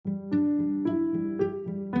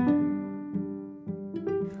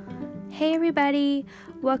Hey everybody,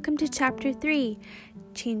 welcome to chapter 3,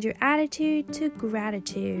 Change Your Attitude to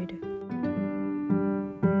Gratitude.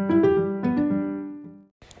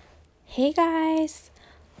 Hey guys,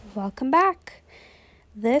 welcome back.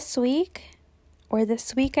 This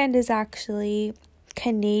weekend is actually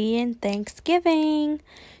Canadian Thanksgiving,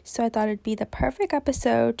 so I thought it'd be the perfect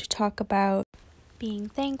episode to talk about being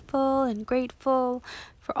thankful and grateful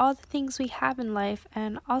for all the things we have in life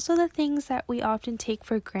and also the things that we often take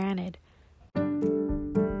for granted.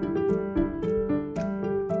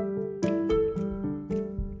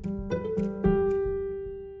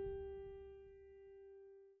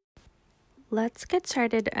 Let's get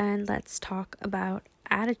started and let's talk about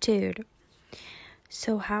attitude.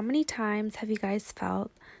 So how many times have you guys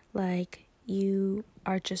felt like you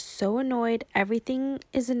are just so annoyed? Everything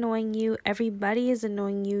is annoying you. Everybody is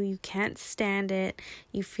annoying you. You can't stand it.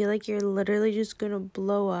 You feel like you're literally just going to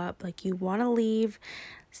blow up. Like you want to leave.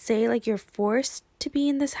 Say like you're forced to be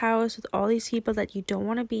in this house with all these people that you don't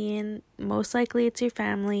want to be in. Most likely it's your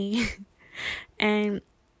family. And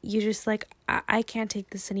you're just like, I can't take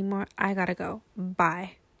this anymore. I gotta go.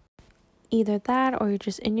 Bye. Either that or you're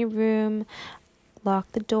just in your room.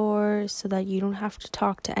 Lock the door so that you don't have to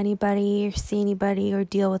talk to anybody or see anybody or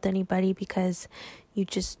deal with anybody because you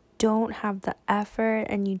just don't have the effort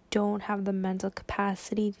and you don't have the mental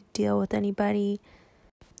capacity to deal with anybody.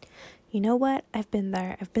 You know what? I've been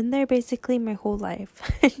there. I've been there basically my whole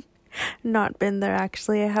life. Not been there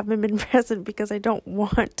actually. I haven't been present because I don't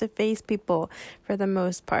want to face people for the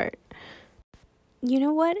most part. You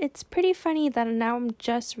know what? It's pretty funny that now I'm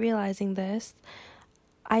just realizing this.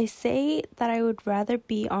 I say that I would rather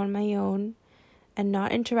be on my own and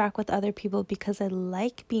not interact with other people because I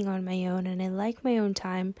like being on my own and I like my own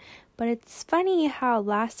time. But it's funny how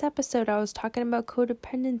last episode I was talking about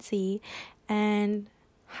codependency and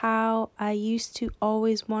how I used to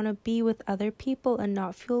always want to be with other people and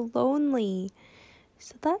not feel lonely.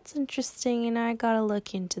 So that's interesting and I gotta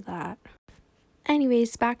look into that.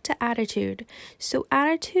 Anyways, back to attitude. So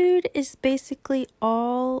attitude is basically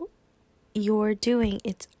all you're doing.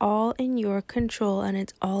 It's all in your control and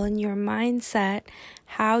it's all in your mindset,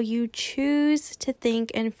 how you choose to think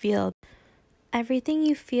and feel. Everything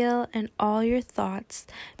you feel and all your thoughts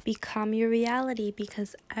become your reality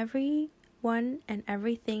because everyone and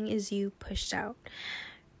everything is you pushed out.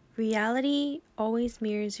 Reality always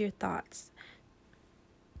mirrors your thoughts.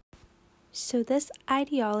 So this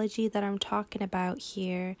ideology that I'm talking about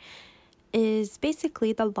here is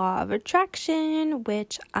basically the law of attraction,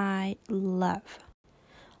 which I love.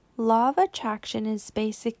 Law of attraction is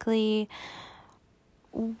basically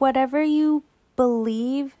whatever you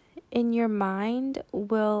believe in your mind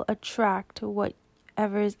will attract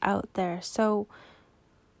whatever is out there. So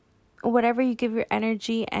whatever you give your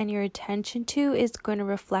energy and your attention to is going to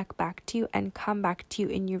reflect back to you and come back to you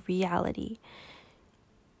in your reality.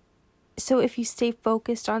 So if you stay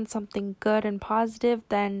focused on something good and positive,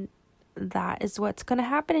 then that is what's going to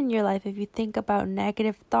happen in your life. If you think about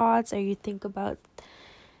negative thoughts or you think about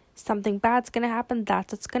something bad's going to happen,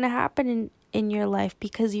 that's what's going to happen in your life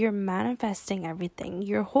because you're manifesting everything.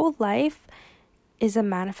 Your whole life is a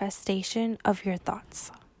manifestation of your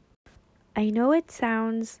thoughts. I know it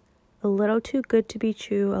sounds a little too good to be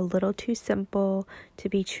true, a little too simple to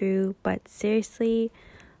be true, but seriously,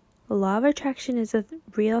 law of attraction is a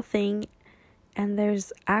real thing. And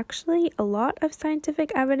there's actually a lot of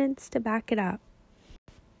scientific evidence to back it up.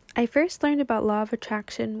 I first learned about law of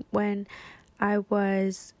attraction when I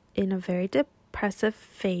was in a very depressive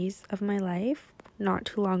phase of my life not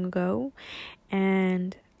too long ago.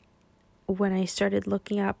 And when I started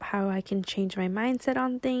looking up how I can change my mindset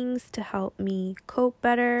on things to help me cope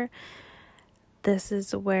better, this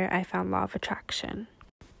is where I found law of attraction.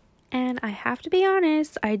 And I have to be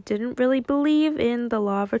honest, I didn't really believe in the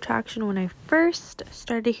law of attraction when I first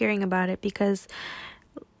started hearing about it because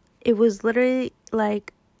it was literally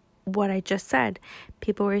like what I just said.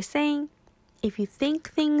 People were saying, if you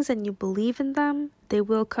think things and you believe in them, they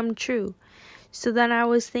will come true. So then I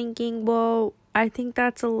was thinking, well, I think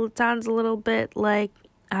sounds a little bit like,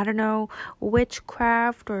 I don't know,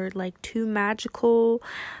 witchcraft or like too magical,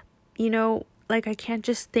 like I can't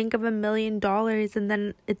just think of $1 million and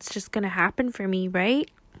then it's just going to happen for me, right?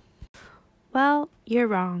 Well, you're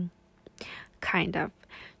wrong. Kind of.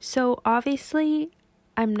 So obviously,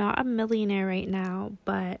 I'm not a millionaire right now,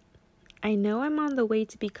 but I know I'm on the way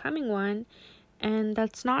to becoming one. And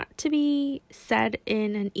that's not to be said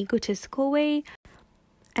in an egotistical way.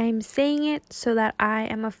 I'm saying it so that I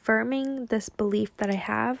am affirming this belief that I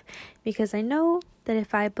have because I know that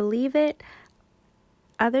if I believe it,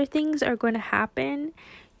 other things are going to happen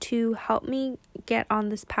to help me get on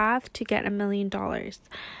this path to get $1 million.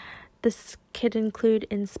 This could include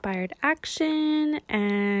inspired action,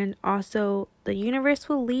 and also the universe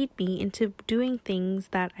will lead me into doing things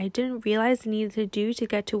that I didn't realize I needed to do to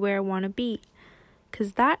get to where I want to be.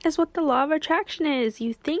 Because that is what the law of attraction is.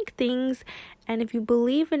 You think things, and if you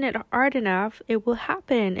believe in it hard enough, it will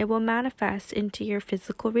happen. It will manifest into your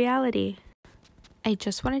physical reality. I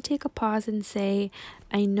just want to take a pause and say,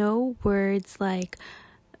 I know words like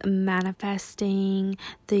manifesting,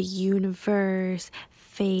 the universe,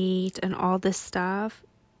 fate, and all this stuff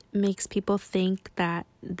makes people think that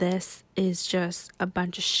this is just a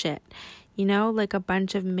bunch of shit, like a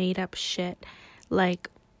bunch of made up shit, like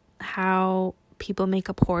how people make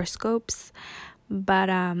up horoscopes. But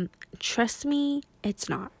trust me, it's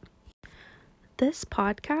not. This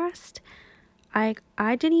podcast, I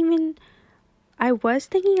was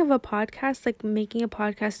thinking of a podcast, like making a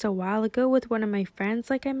podcast a while ago with one of my friends,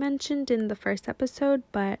 like I mentioned in the first episode,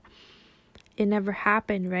 but it never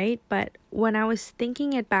happened, right? But when I was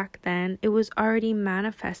thinking it back then, it was already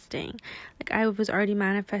manifesting. Like I was already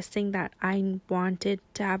manifesting that I wanted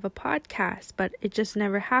to have a podcast, but it just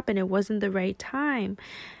never happened. It wasn't the right time.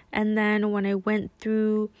 And then when I went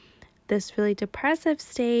through this really depressive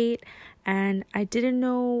state and I didn't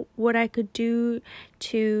know what I could do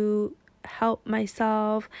to help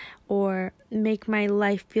myself or make my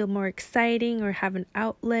life feel more exciting or have an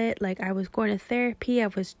outlet, like I was going to therapy, I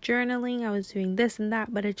was journaling, I was doing this and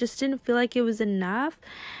that, but it just didn't feel like it was enough.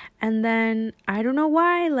 And then I don't know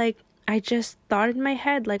why, like I just thought in my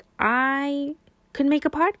head, like I could make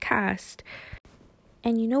a podcast.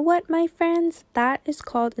 And you know what, my friends? That is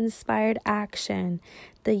called inspired action.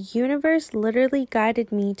 The universe literally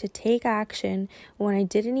guided me to take action when I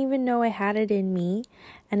didn't even know I had it in me,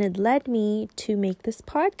 and it led me to make this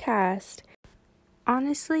podcast.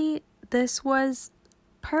 Honestly, this was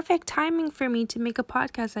perfect timing for me to make a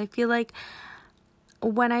podcast. I feel like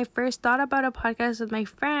when I first thought about a podcast with my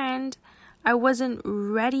friend, I wasn't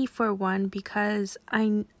ready for one because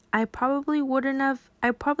I probably would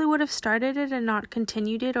have started it and not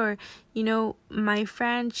continued it. Or, my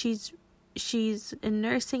friend, she's in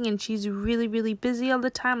nursing and she's really, really busy all the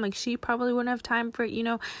time. Like she probably wouldn't have time for it,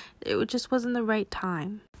 it just wasn't the right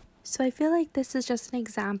time. So I feel like this is just an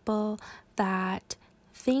example that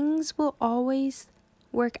things will always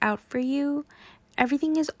work out for you.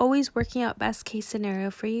 Everything is always working out best case scenario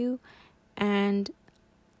for you. And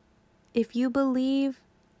if you believe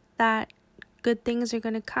that good things are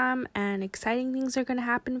going to come and exciting things are going to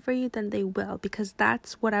happen for you, then they will, because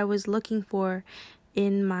that's what I was looking for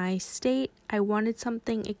in my state. I wanted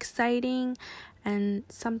something exciting and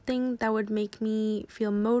something that would make me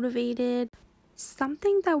feel motivated,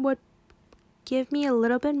 something that would give me a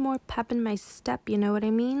little bit more pep in my step, you know what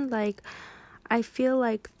I mean? Like I feel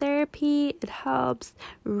like therapy, it helps,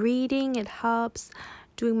 reading, it helps,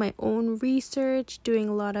 doing my own research, doing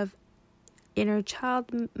a lot of inner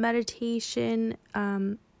child meditation,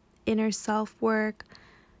 inner self work,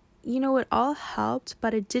 it all helped,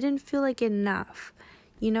 but it didn't feel like enough,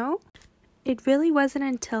 It really wasn't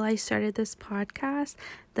until I started this podcast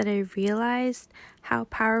that I realized how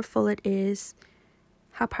powerful it is,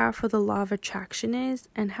 how powerful the law of attraction is,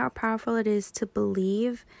 and how powerful it is to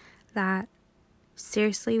believe that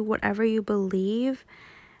seriously, whatever you believe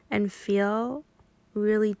and feel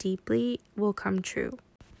really deeply will come true.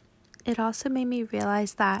 It also made me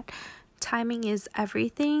realize that timing is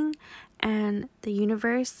everything, and the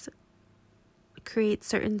universe creates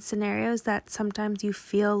certain scenarios that sometimes you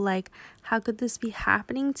feel like, how could this be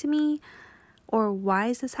happening to me? Or why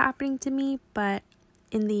is this happening to me? But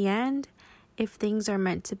in the end, if things are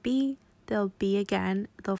meant to be, they'll be again.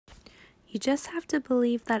 You just have to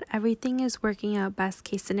believe that everything is working out best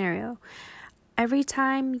case scenario. Every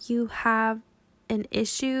time you have an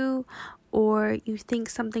issue or you think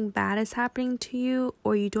something bad is happening to you,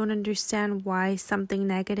 or you don't understand why something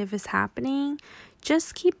negative is happening,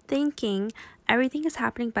 just keep thinking everything is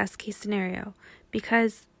happening best case scenario,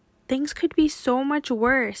 because things could be so much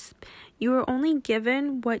worse. You are only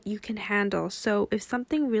given what you can handle. So if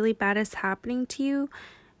something really bad is happening to you,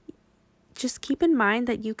 just keep in mind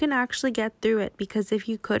that you can actually get through it, because if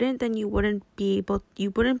you couldn't, then you wouldn't be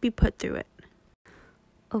put through it.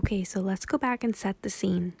 Okay, so let's go back and set the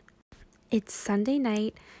scene. It's Sunday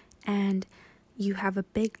night and you have a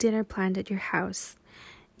big dinner planned at your house.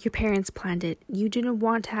 Your parents planned it. You didn't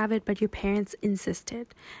want to have it, but your parents insisted.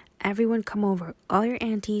 Everyone come over. All your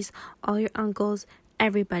aunties, all your uncles,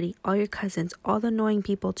 everybody, all your cousins, all the annoying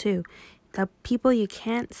people too. The people you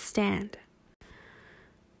can't stand.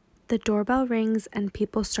 The doorbell rings and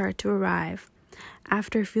people start to arrive.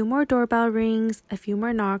 After a few more doorbell rings, a few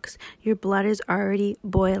more knocks, your blood is already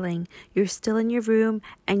boiling. You're still in your room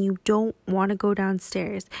and you don't want to go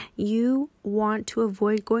downstairs. You want to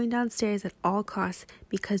avoid going downstairs at all costs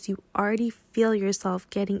because you already feel yourself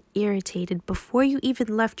getting irritated before you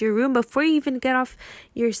even left your room, before you even get off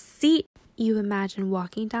your seat. You imagine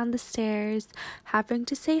walking down the stairs, having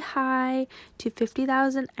to say hi to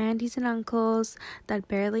 50,000 aunties and uncles that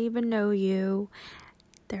barely even know you.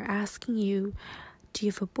 They're asking you, do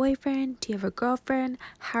you have a boyfriend? Do you have a girlfriend?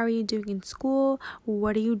 How are you doing in school?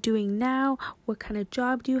 What are you doing now? What kind of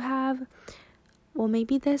job do you have? Well,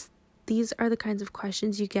 maybe these are the kinds of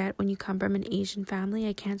questions you get when you come from an Asian family.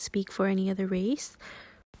 I can't speak for any other race.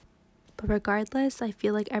 But regardless, I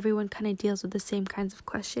feel like everyone kind of deals with the same kinds of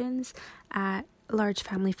questions at large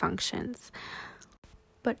family functions.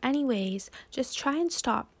 But anyways, just try and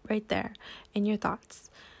stop right there in your thoughts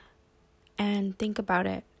and think about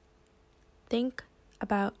it. Think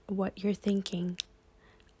about what you're thinking.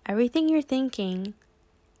 Everything you're thinking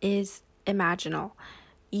is imaginal.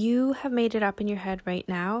 You have made it up in your head right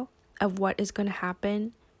now of what is going to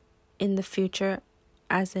happen in the future,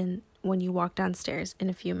 as in when you walk downstairs in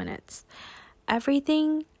a few minutes.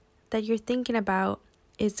 Everything that you're thinking about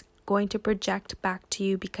is going to project back to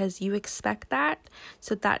you because you expect that,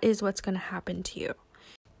 so that is what's going to happen to you.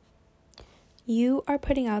 You are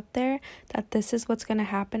putting out there that this is what's going to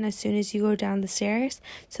happen as soon as you go down the stairs.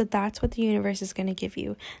 So that's what the universe is going to give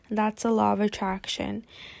you. And that's a law of attraction.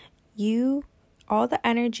 All the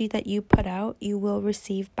energy that you put out, you will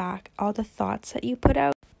receive back. All the thoughts that you put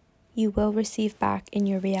out, you will receive back in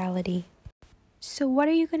your reality. So what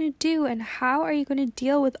are you going to do, and how are you going to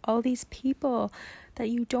deal with all these people that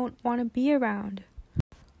you don't want to be around?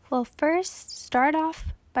 Well, first, start off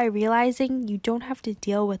by realizing you don't have to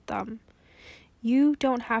deal with them. You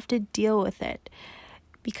don't have to deal with it,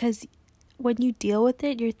 because when you deal with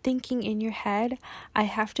it, you're thinking in your head, I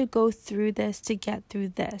have to go through this to get through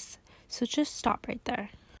this. So just stop right there.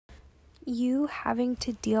 You having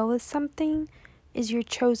to deal with something is your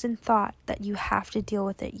chosen thought that you have to deal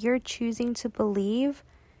with it. You're choosing to believe,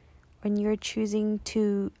 when you're choosing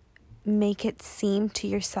to make it seem to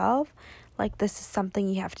yourself like this is something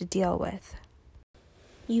you have to deal with.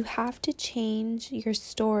 You have to change your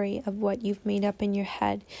story of what you've made up in your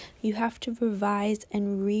head. You have to revise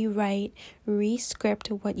and rewrite, re-script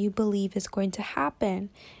what you believe is going to happen.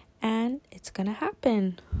 And it's going to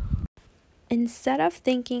happen. Instead of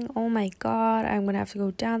thinking, oh my God, I'm going to have to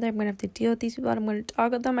go down there, I'm going to have to deal with these people, I'm going to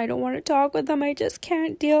talk with them, I don't want to talk with them, I just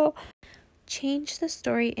can't deal. Change the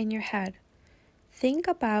story in your head. Think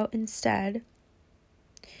about instead,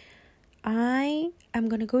 I am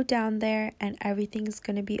going to go down there and everything's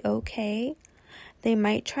going to be okay. They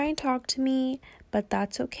might try and talk to me, but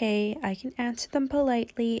that's okay. I can answer them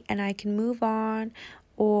politely and I can move on,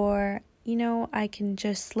 or I can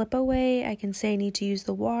just slip away. I can say I need to use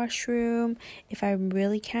the washroom if I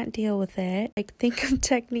really can't deal with it. Think of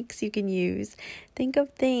techniques you can use. Think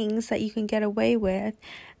of things that you can get away with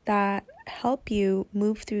that help you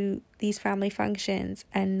move through these family functions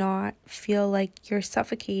and not feel like you're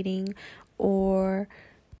suffocating or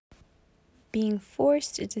being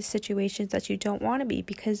forced into situations that you don't want to be,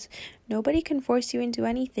 because nobody can force you into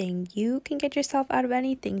anything. You can get yourself out of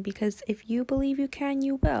anything, because if you believe you can,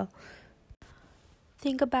 you will.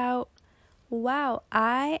 Think about, wow,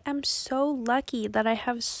 I am so lucky that I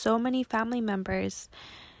have so many family members.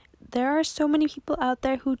 There are so many people out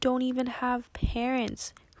there who don't even have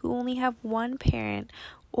parents, who only have one parent,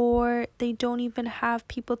 or they don't even have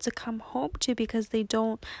people to come home to because they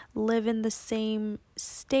don't live in the same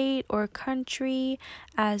state or country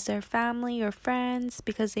as their family or friends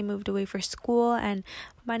because they moved away for school and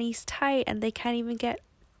money's tight and they can't even get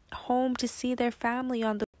home to see their family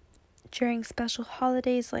during special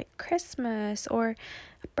holidays like Christmas or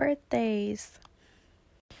birthdays.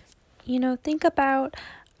 Think about,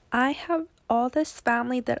 I have all this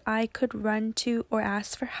family that I could run to or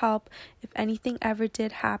ask for help if anything ever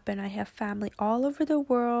did happen. I have family all over the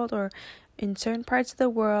world or in certain parts of the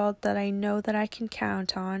world that I know that I can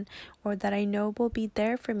count on, or that I know will be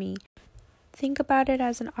there for me. Think about it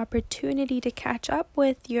as an opportunity to catch up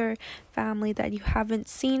with your family that you haven't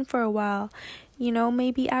seen for a while.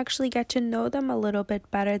 Maybe actually get to know them a little bit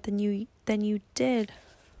better than you did.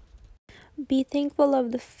 Be thankful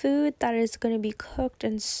of the food that is going to be cooked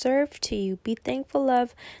and served to you. Be thankful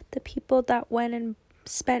of the people that went and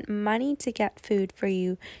spent money to get food for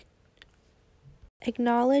you.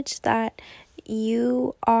 Acknowledge that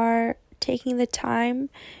you are taking the time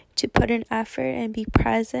to put in effort and be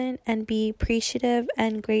present and be appreciative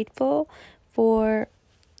and grateful for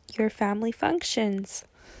your family functions.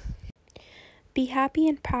 Be happy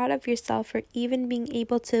and proud of yourself for even being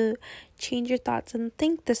able to change your thoughts and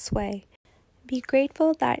think this way. Be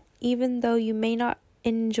grateful that even though you may not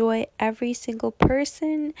enjoy every single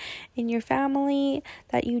person in your family,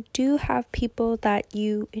 that you do have people that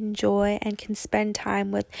you enjoy and can spend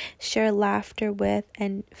time with, share laughter with,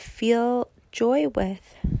 and feel joy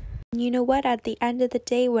with. You know what? At the end of the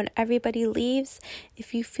day, when everybody leaves,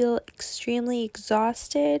 if you feel extremely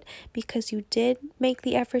exhausted because you did make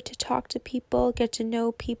the effort to talk to people, get to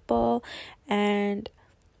know people, and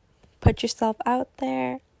put yourself out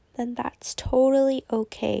there, then that's totally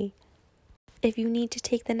okay. If you need to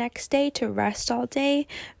take the next day to rest all day,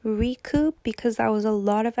 recoup because that was a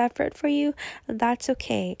lot of effort for you, that's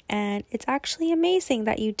okay. And it's actually amazing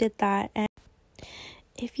that you did that. And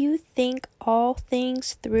if you think all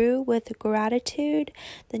things through with gratitude,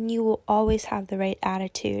 then you will always have the right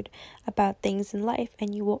attitude about things in life,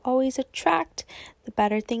 and you will always attract the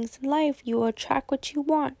better things in life. You will attract what you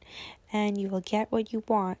want, and you will get what you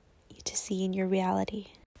want to see in your reality.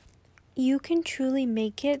 You can truly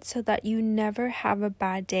make it so that you never have a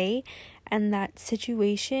bad day and that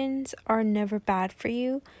situations are never bad for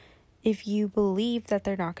you if you believe that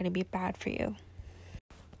they're not going to be bad for you.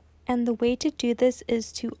 And the way to do this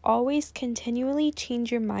is to always continually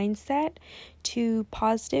change your mindset to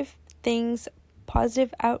positive things,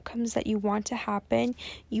 positive outcomes that you want to happen.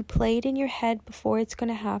 You play it in your head before it's going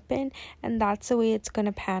to happen, and that's the way it's going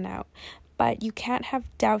to pan out. But you can't have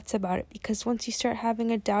doubts about it, because once you start having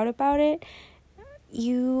a doubt about it,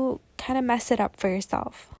 you kind of mess it up for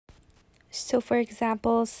yourself. So for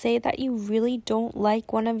example, say that you really don't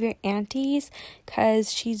like one of your aunties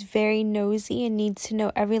because she's very nosy and needs to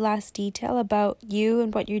know every last detail about you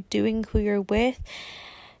and what you're doing, who you're with.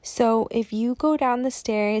 So if you go down the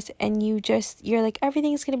stairs and you're like,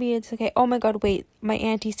 everything's going to be, it's okay. Oh my God, wait, my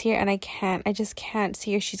auntie's here and I just can't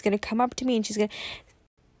see her. She's going to come up to me and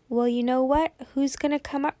well, you know what? Who's going to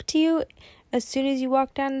come up to you as soon as you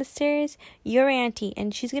walk down the stairs? Your auntie.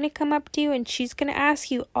 And she's going to come up to you and she's going to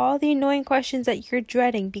ask you all the annoying questions that you're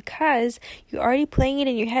dreading because you're already playing it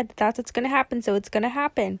in your head that that's what's going to happen, so it's going to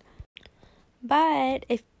happen. But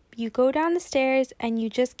if you go down the stairs and you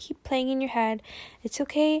just keep playing in your head, it's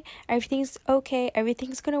okay, everything's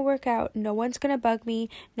going to work out, no one's going to bug me,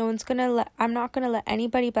 I'm not going to let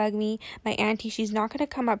anybody bug me, my auntie, she's not going to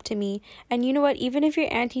come up to me. And you know what, even if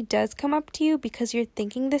your auntie does come up to you because you're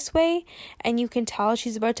thinking this way and you can tell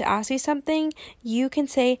she's about to ask you something, you can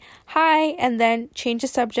say hi and then change the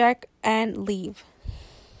subject and leave.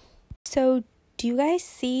 So do you guys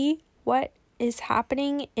see what is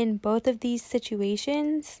happening in both of these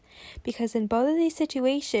situations? Because in both of these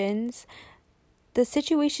situations, the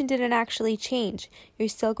situation didn't actually change. You're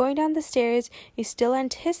still going down the stairs, you're still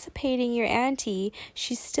anticipating your auntie,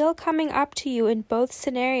 she's still coming up to you in both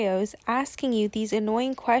scenarios, asking you these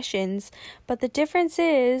annoying questions, but the difference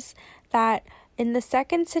is that in the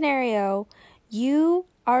second scenario, you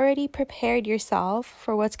already prepared yourself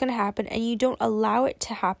for what's going to happen, and you don't allow it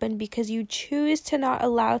to happen because you choose to not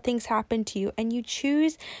allow things happen to you, and you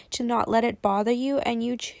choose to not let it bother you, and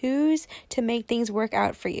you choose to make things work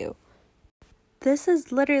out for you. This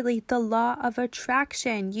is literally the law of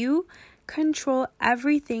attraction. You control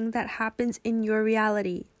everything that happens in your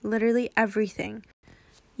reality, literally everything.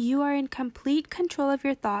 You are in complete control of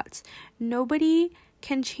your thoughts. Nobody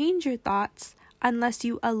can change your thoughts unless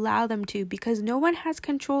you allow them to, because no one has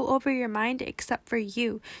control over your mind except for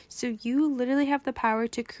you. So you literally have the power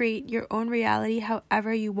to create your own reality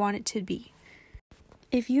however you want it to be.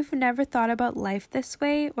 If you've never thought about life this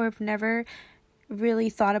way, or have never really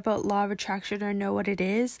thought about law of attraction or know what it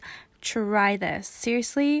is, try this.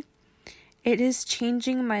 Seriously, it is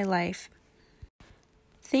changing my life.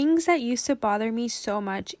 Things that used to bother me so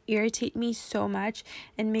much, irritate me so much,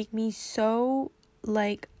 and make me so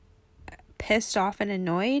pissed off and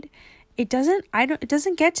annoyed, it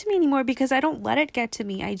doesn't get to me anymore because I don't let it get to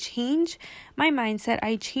me. I change my mindset.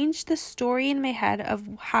 I change the story in my head of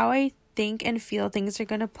how I think and feel things are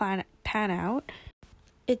going to pan out.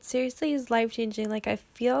 It seriously is life-changing. I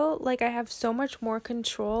feel like I have so much more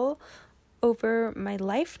control over my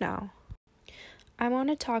life now. I want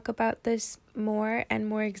to talk about this more and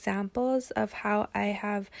more examples of how I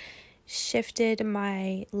have shifted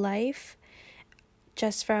my life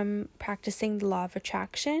just from practicing the law of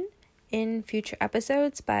attraction in future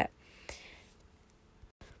episodes, but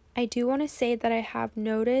I do want to say that I have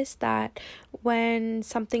noticed that when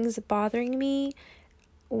something's bothering me,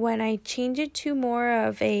 when I change it to more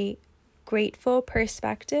of a grateful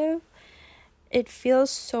perspective, it feels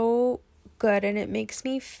so good, and it makes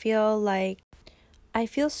me feel like I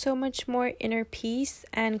feel so much more inner peace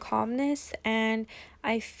and calmness, and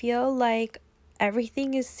I feel like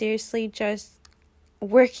everything is seriously just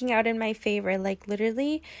working out in my favor. Like,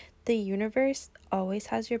 literally, the universe always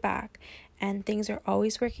has your back, and things are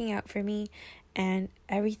always working out for me, and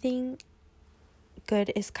everything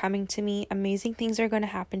good is coming to me. Amazing things are going to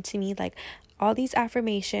happen to me. Like, all these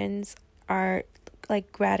affirmations are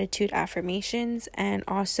like gratitude affirmations, and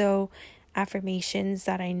also affirmations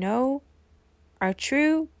that I know are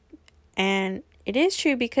true, and it is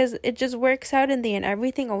true because it just works out in the end.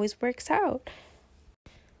 Everything always works out.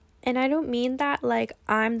 And I don't mean that like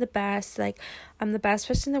I'm the best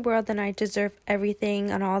person in the world and I deserve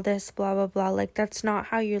everything and all this blah blah blah. Like, that's not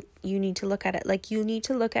how you need to look at it. Like, you need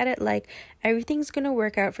to look at it like everything's gonna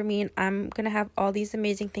work out for me, and I'm gonna have all these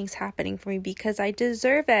amazing things happening for me because I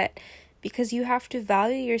deserve it. Because you have to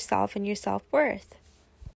value yourself and your self-worth.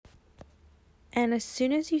 And as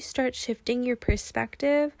soon as you start shifting your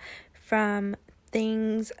perspective from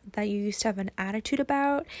things that you used to have an attitude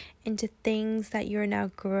about into things that you're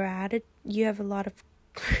now you have a lot of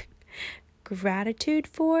gratitude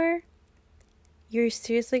for, you're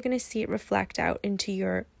seriously going to see it reflect out into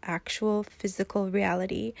your actual physical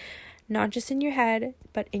reality. Not just in your head,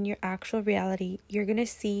 but in your actual reality. You're going to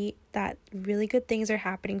see that really good things are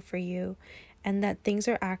happening for you, and that things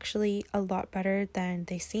are actually a lot better than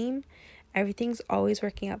they seem. Everything's always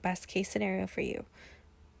working out best case scenario for you.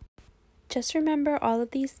 Just remember, all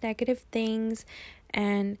of these negative things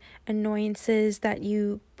and annoyances that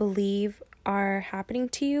you believe are happening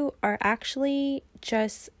to you are actually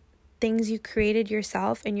just things you created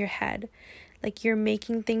yourself in your head. Like, you're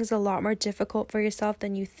making things a lot more difficult for yourself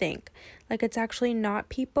than you think. Like, it's actually not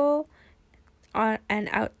people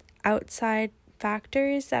outside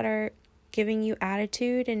factors that are giving you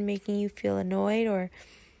attitude and making you feel annoyed or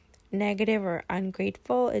negative or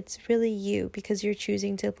ungrateful. It's really you, because you're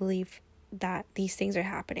choosing to believe that these things are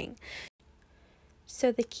happening.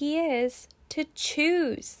 So the key is to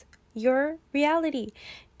choose your reality.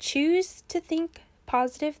 Choose to think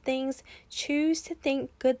positive things. Choose to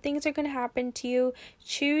think good things are going to happen to you.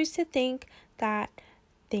 Choose to think that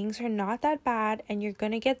things are not that bad and you're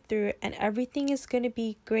going to get through it, and everything is going to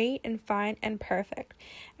be great and fine and perfect.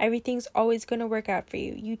 Everything's always going to work out for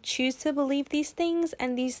you. You choose to believe these things,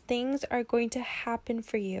 and these things are going to happen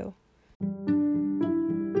for you.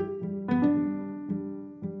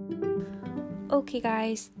 Okay,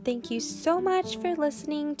 guys, thank you so much for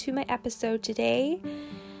listening to my episode today.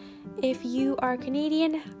 If you are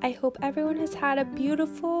Canadian, I hope everyone has had a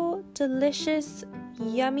beautiful, delicious,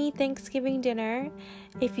 yummy Thanksgiving dinner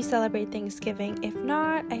if you celebrate Thanksgiving. If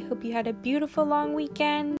not, I hope you had a beautiful long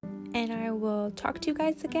weekend, and I will talk to you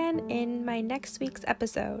guys again in my next week's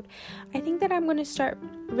episode. I think that I'm going to start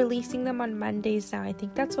releasing them on Mondays now. I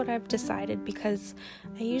think that's what I've decided, because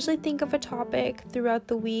I usually think of a topic throughout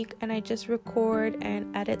the week and I just record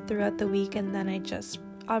and edit throughout the week, and then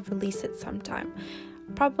I'll release it sometime,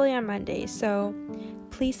 probably on Monday. So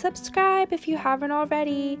please subscribe if you haven't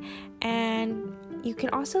already, and you can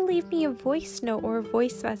also leave me a voice note or a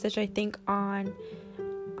voice message, I think, on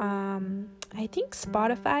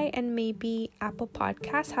Spotify, and maybe Apple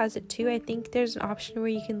Podcasts has it too. I think there's an option where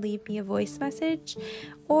you can leave me a voice message,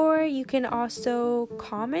 or you can also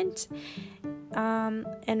comment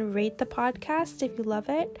and rate the podcast if you love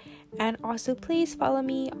it. And also, please follow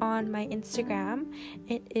me on my Instagram.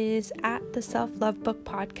 It is at the Self Love Book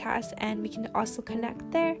Podcast, and we can also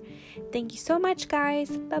connect there. Thank you so much,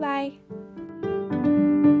 guys. Bye bye.